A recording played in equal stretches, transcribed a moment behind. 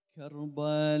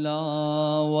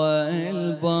كربلاء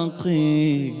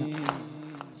والبقيع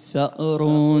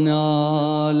ثأرنا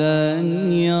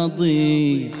لن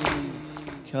يضيع.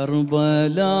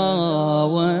 كربلاء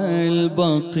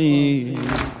والبقيع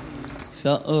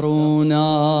ثأرنا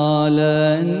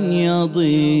لن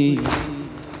يضيع.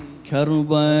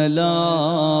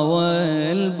 كربلاء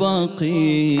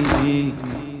والبقيع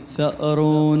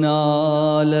ثأرنا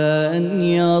لن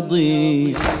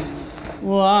يضيع.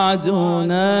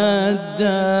 وعدنا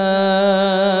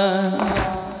الدار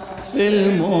في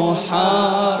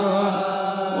المحرم.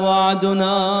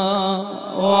 وعدنا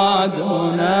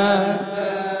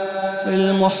في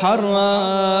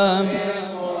المحرم.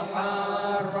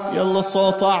 يلا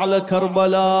صوت أعلى.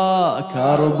 كربلاء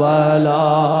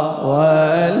كربلاء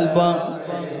والبقيع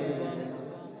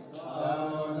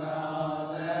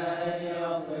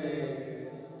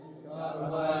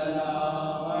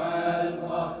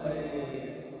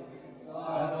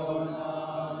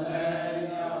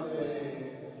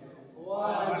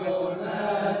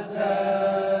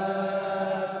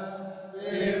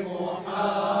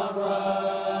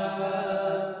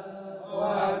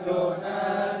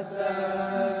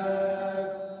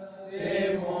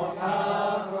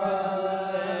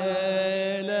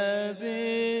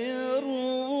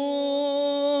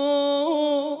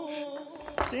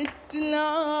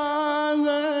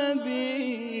تتلاهب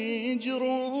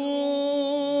اجروح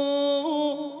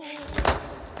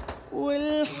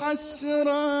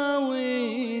والحسرة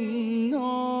والنوح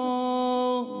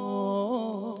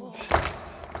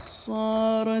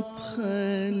صارت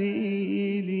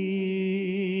خليلي.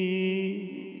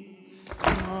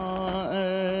 ما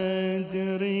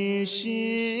أدري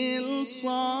شي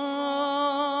صار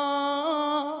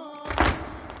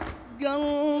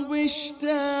قلبي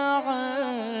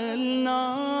اشتعل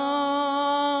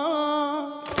نار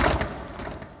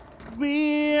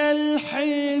بي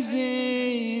الحزن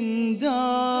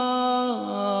دار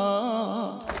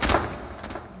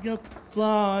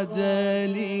قطع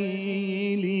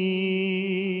دليلي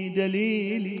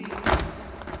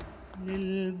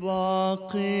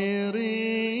للباقر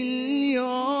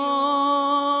اليوم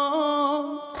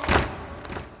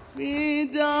في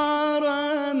دار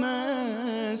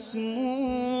مسموم.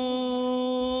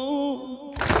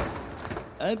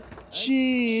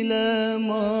 أبكي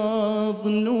لمظلوم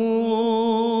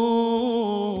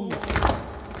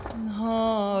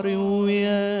نهاري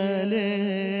ويا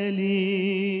ليلي.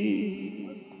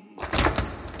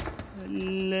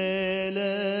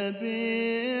 الليلة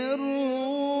بالروح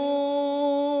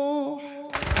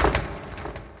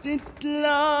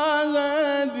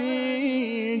تتلاهب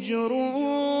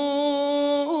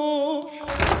اجروح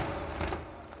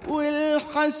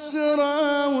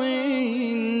والحسرة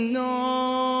والنوح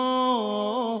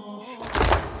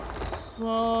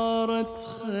صارت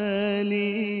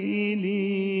خليلي.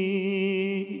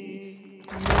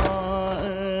 ما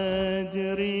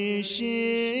أدري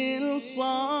شي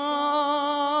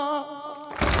صار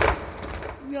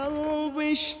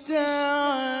قلبي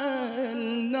اشتعل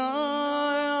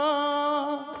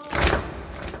نار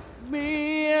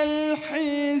بي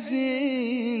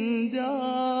الحزن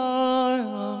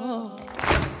دار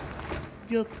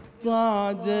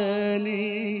قطع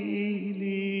دليلي.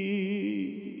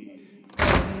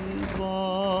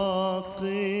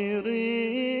 الباقر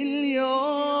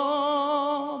اليوم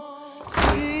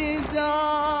في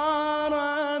دار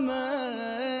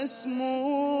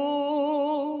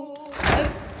مسموم.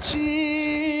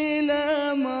 أبكي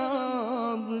لمظلوم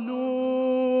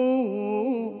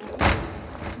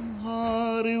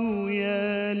نهاري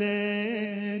ويا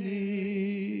ليلي.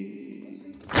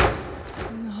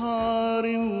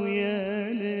 نهاري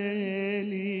ويا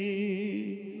ليلي.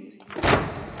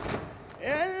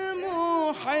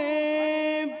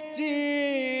 المحبتي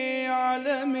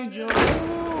على مجروحي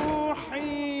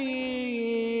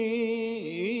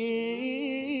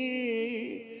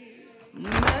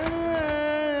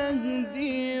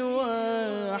مهدي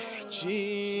واحكي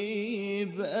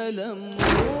بألم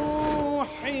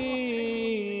روحي.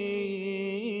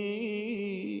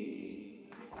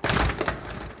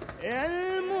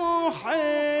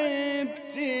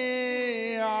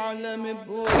 المحبتي أعلم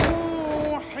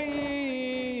بروحي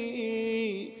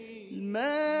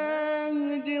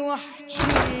المهدي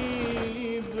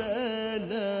واحكي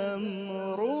بألم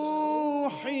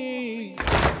روحي.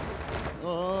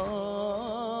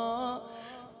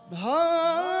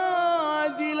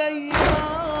 بهذه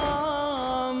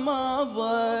الأيام ما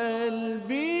ظل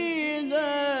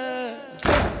بيها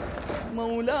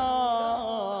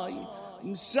مولاي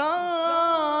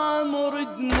مسامر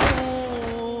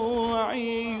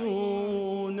دموعي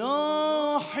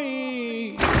ونوحي.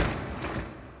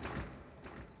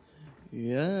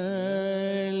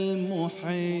 يا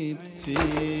المحبتي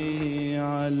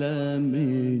على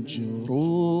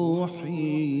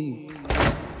مجروحي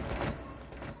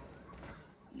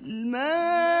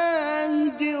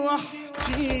المهدي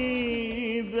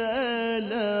واحكي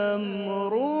بألم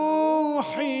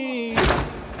روحي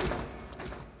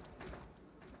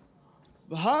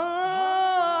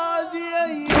بهذه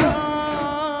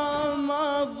أيام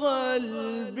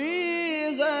أظل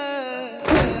بيها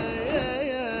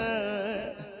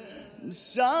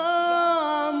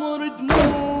مسامر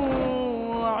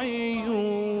دموعي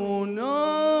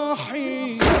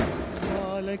ونوحي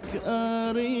قالك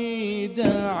أريد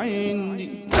عندي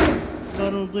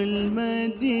فرض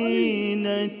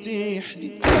المدينة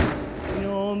تحدي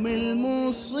يوم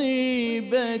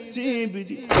المصيبة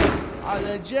تبدي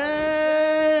على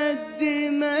جدي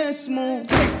مسموم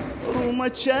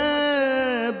رومة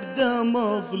شابدة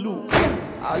مظلوم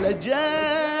على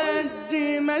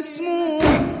جدي مسموم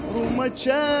رومة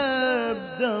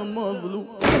شابدة مظلوم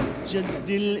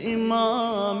جدي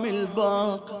الإمام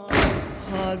الباقر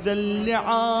هذا اللي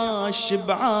عاش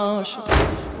بعاشر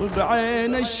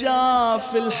وبعينه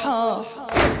شاف الحاف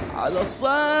على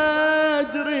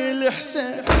صدر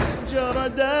الحسين جرى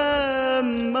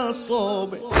دم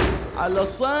صوبي على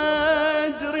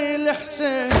صدر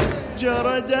الحسين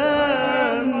جرى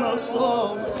دم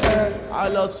صوبي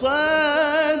على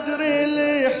صدر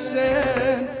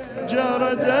الحسين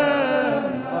جرى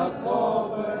دم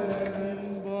صوبي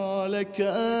بالك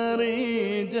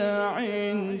أريد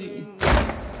عندي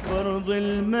فرض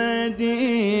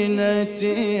المدينة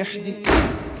تحدي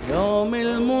يوم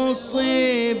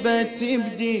المصيبة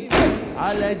تبدي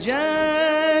على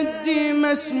جدي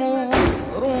مسموم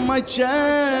رومة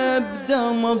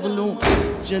شابدة مظلوم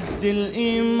جدي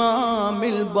الإمام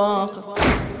الباقر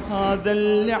هذا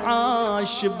اللي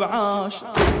عاش بعاشر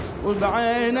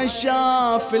وبعينه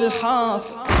شاف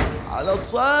الحافل على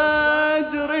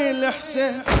صدر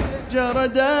الحسين جرى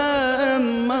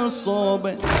دم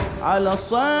صوبه على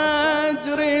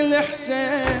صدر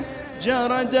الحسين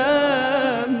جرى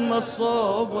دم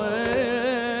صوبه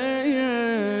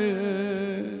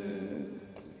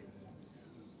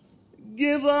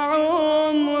قضى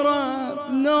عمره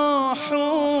بنوح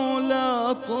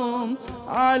ولطم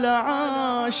على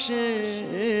عاشر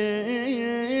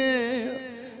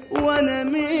وانا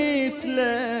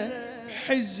مثله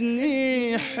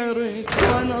حزني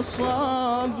حرث وانا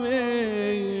صابر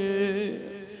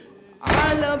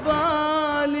على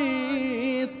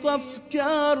بالي طف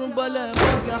كربلاء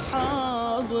بقى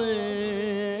حاضر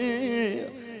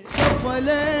صفى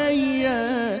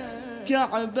ليا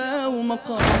كعبة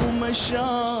ومقام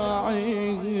ومشاعر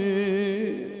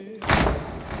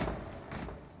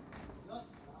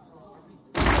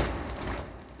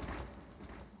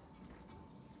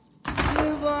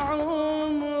قضى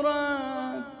عمره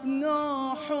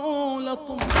بنوح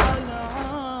ولطم على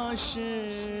عاشر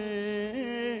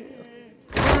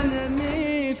وانا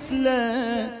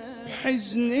مثله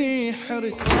حزني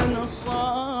حرك وانا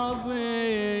صابر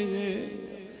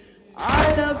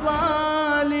على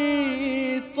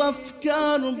بالي طف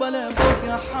كربلاء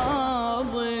بقى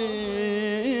حاضر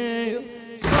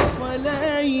صفى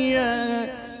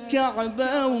ليا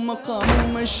كعبة ومقام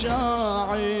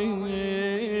ومشاعر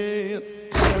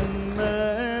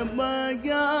سمى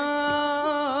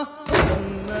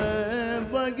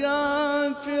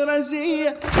بقى في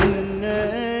رزية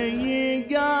إني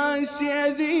قاسي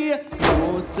أذية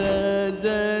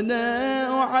معتدنا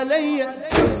وعلي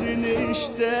حزن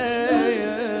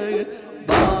اشتايت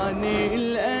باني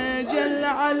الأجل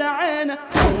على عينه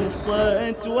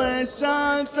خلصت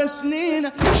وسافة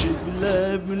سنينه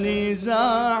شبله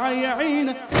بنزاع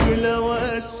يعينه ولو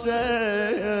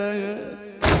السيد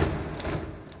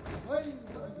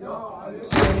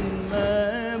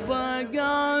سمى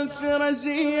بقى في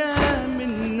رزية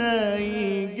منا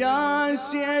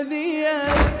يقاسي أذية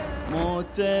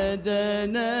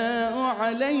معتدنا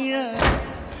وعلي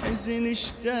حزن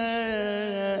اشتاق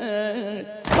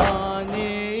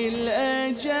باني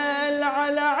الأجل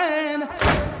على عينه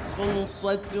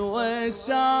خلصت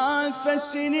وسافة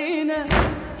سنينه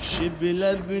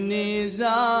شبله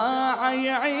بنزاع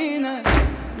يعينه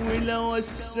ولو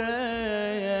السيد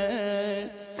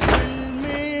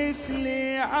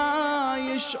المثلي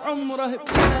عايش عمره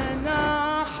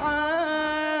بناحه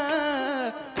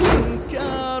من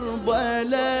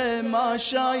كربلاء ما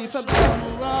شايفه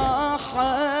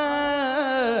بالراحه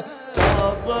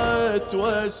فاضت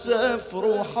وسف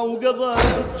روحه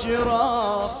وقضت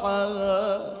جراحه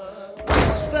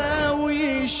وصفه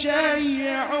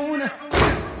ويشيعونه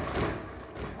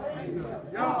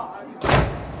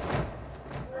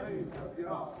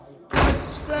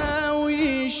وصفه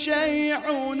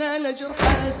ويشيعون الجرح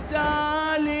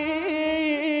التالي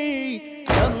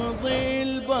أرض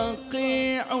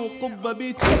البقيع وقبة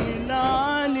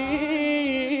بتلالي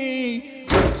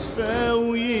وصفة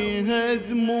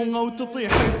ويهدموها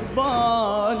وتطيح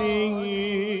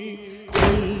ببالي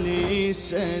اللي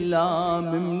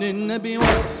سلام من النبي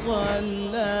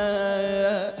وصله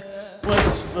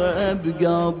وصفة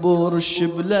بقبر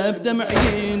شبله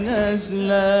بدمعي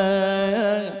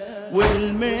نزله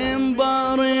والمنبر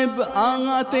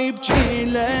بآتي يبكي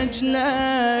لأجله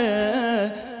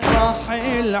راح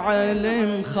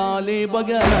العلم خالي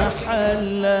بقى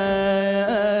محله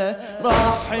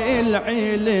راح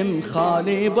العلم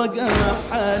خالي بقى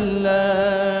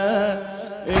محله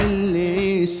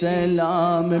اللي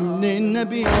سلام من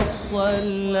النبي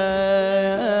وصله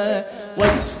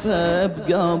وصفه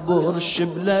بقبر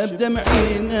شبله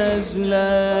بدمعي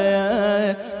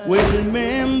نزله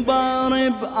والمنبر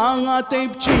بآتي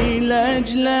يبكي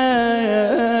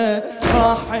لأجله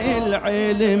راح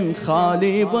العلم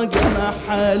خالي بقى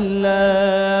محله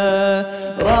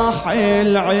راح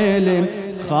العلم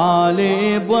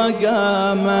خالي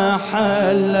بقى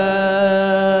محله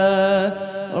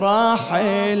راح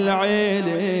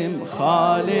العلم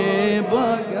خالي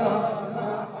بقى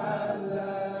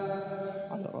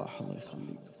على راحة الله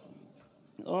يخليك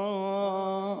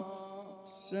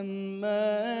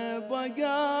سما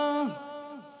بقى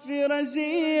في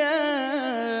رزية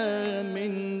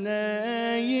من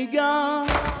يقع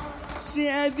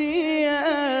سيادية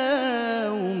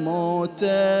وموت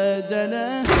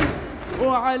دله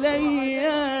وعلي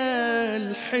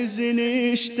الحزن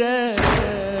اشتد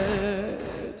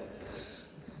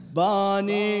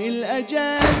باني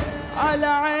الأجل على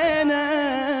عينه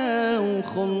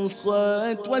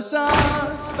وخلصت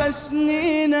وساف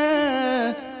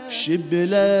سنينه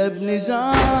شبله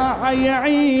بنزاع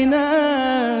يعينه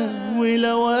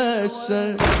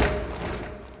ولوسه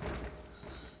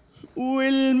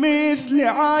والمثل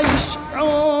عايش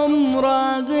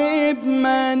عمره غيب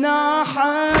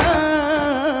مناحه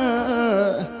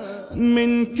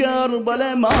من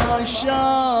كربلاء ما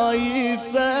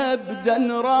شايف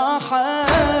ابدا راحه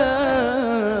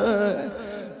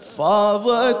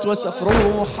فاضت وسف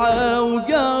روحه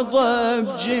وقضى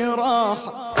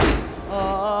بجراحه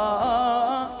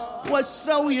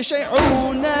وسفوا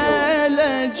يشيعون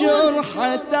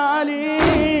لجرح تالي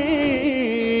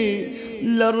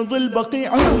الأرض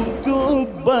البقيع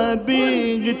وقبة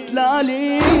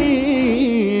بغتلالي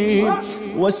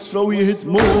وسفوا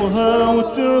يهدموها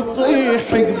وتطيح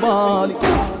قبالي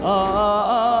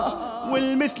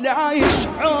والمثل عايش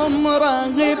عمره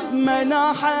غيب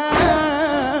مناحه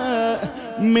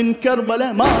من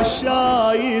كربلاء ما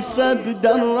شايف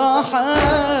ابدا راحه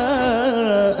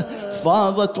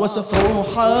فاضت وسف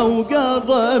روحه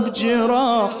وقضى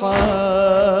بجراحه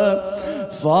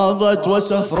فاضت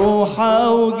وسف روحه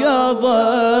وقضى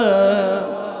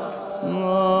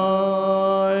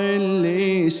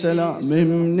اللي سلام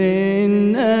من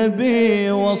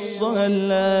النبي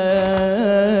وصله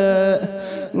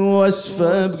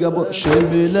وسفه بقبر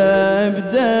شبله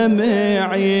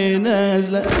بدمعي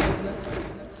نزله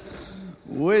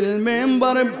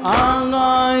والمنبر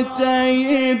بآته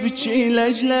يبكي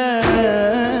لأجله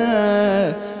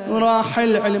راح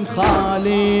العلم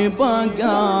خالي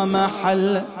بقى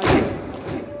محله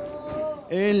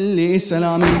اللي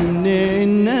سلام من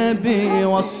النبي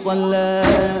وصله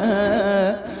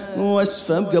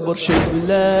وسفه بقبر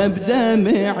شبله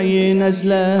بدمعي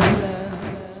نزله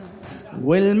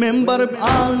والمنبر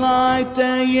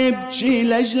بآته يبكي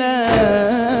لأجله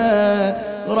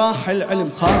راح العلم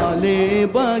خالي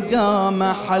بقى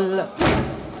محله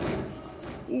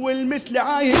والمثل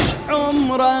عايش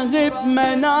عمره غيب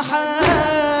مناحه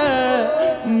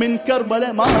من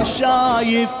كربلاء ما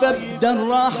شايف ابدا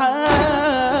راحه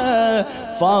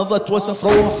فاضت وسف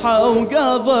روحه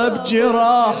وقضى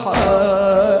بجراحه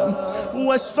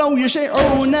وسفوا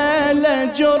يشيعون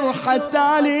لجرح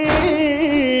تالي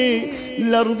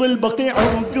الأرض البقيع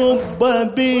وقبة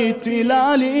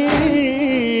بتلالي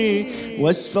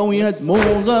وسفوا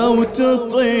يهدموها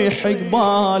وتطيح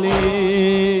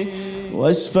قبالي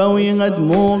وسفوا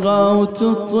يهدموها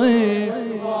وتطيح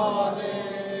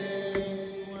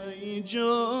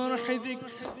جرح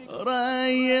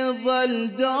ذكرى يظل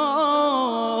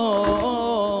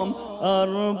دوم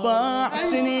 4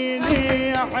 سنين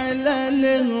على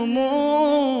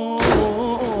الهموم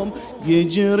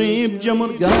يجري بجمر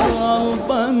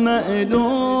قلبه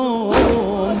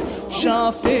مألوم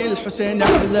شاف الحسين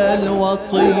على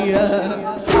الوطية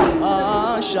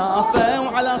شافه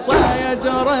وعلى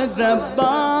صدر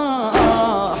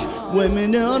الذباح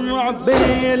ومن الرعب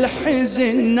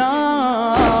الحزن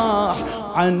ناح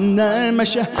عنا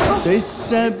مشى في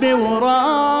السبي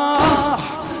وراح،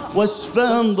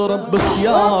 واسفه انضرب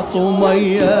بسياط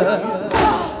وميه.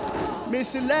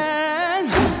 مثله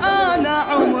انا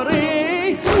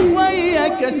عمري ويا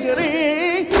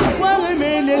كسري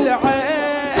واغمل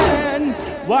العين،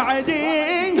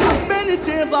 وعدي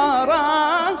بانتظاره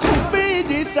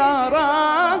بيدي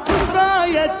ثاره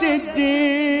راية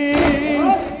الدين.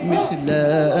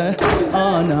 مثله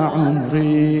انا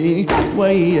عمري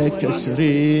ويا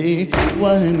كسري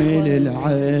واهمل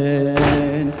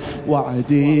العين،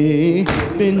 وعدي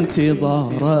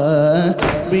بانتظاره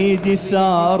بيدي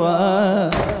ثاره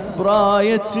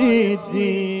براية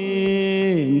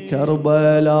الدين.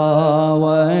 كربلاء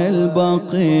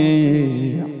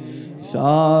والبقيع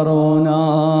ثارنا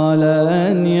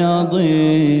لن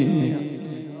يضيع،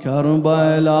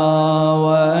 كربلاء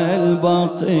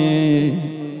والبقيع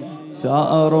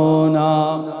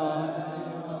ثارنا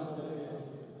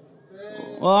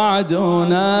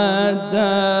وعدنا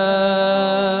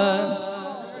الدم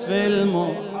في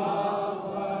الموت.